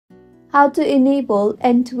How to enable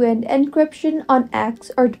end-to-end encryption on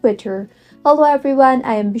X or Twitter. Hello everyone,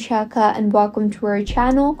 I am Bishaka and welcome to our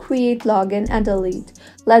channel Create, Login and Delete.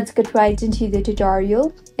 Let's get right into the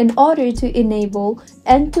tutorial. In order to enable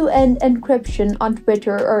end-to-end encryption on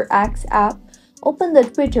Twitter or X app, open the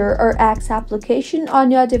Twitter or X application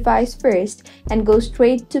on your device first and go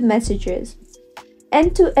straight to Messages.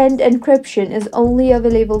 End-to-end encryption is only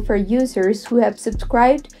available for users who have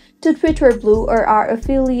subscribed to Twitter Blue or are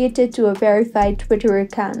affiliated to a verified Twitter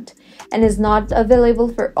account, and is not available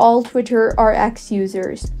for all Twitter or X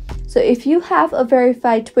users. So if you have a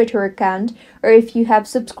verified Twitter account or if you have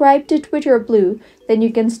subscribed to Twitter Blue, then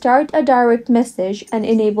you can start a direct message and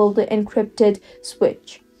enable the encrypted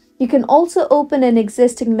switch. You can also open an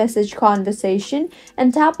existing message conversation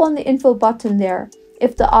and tap on the info button there.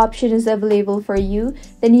 If the option is available for you,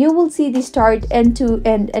 then you will see the Start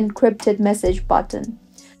End-to-End Encrypted Message button.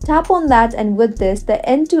 Tap on that, and with this, the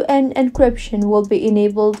end-to-end encryption will be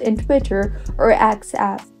enabled in Twitter or X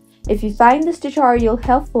app. If you find this tutorial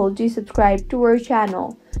helpful, do subscribe to our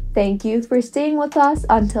channel. Thank you for staying with us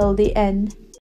until the end.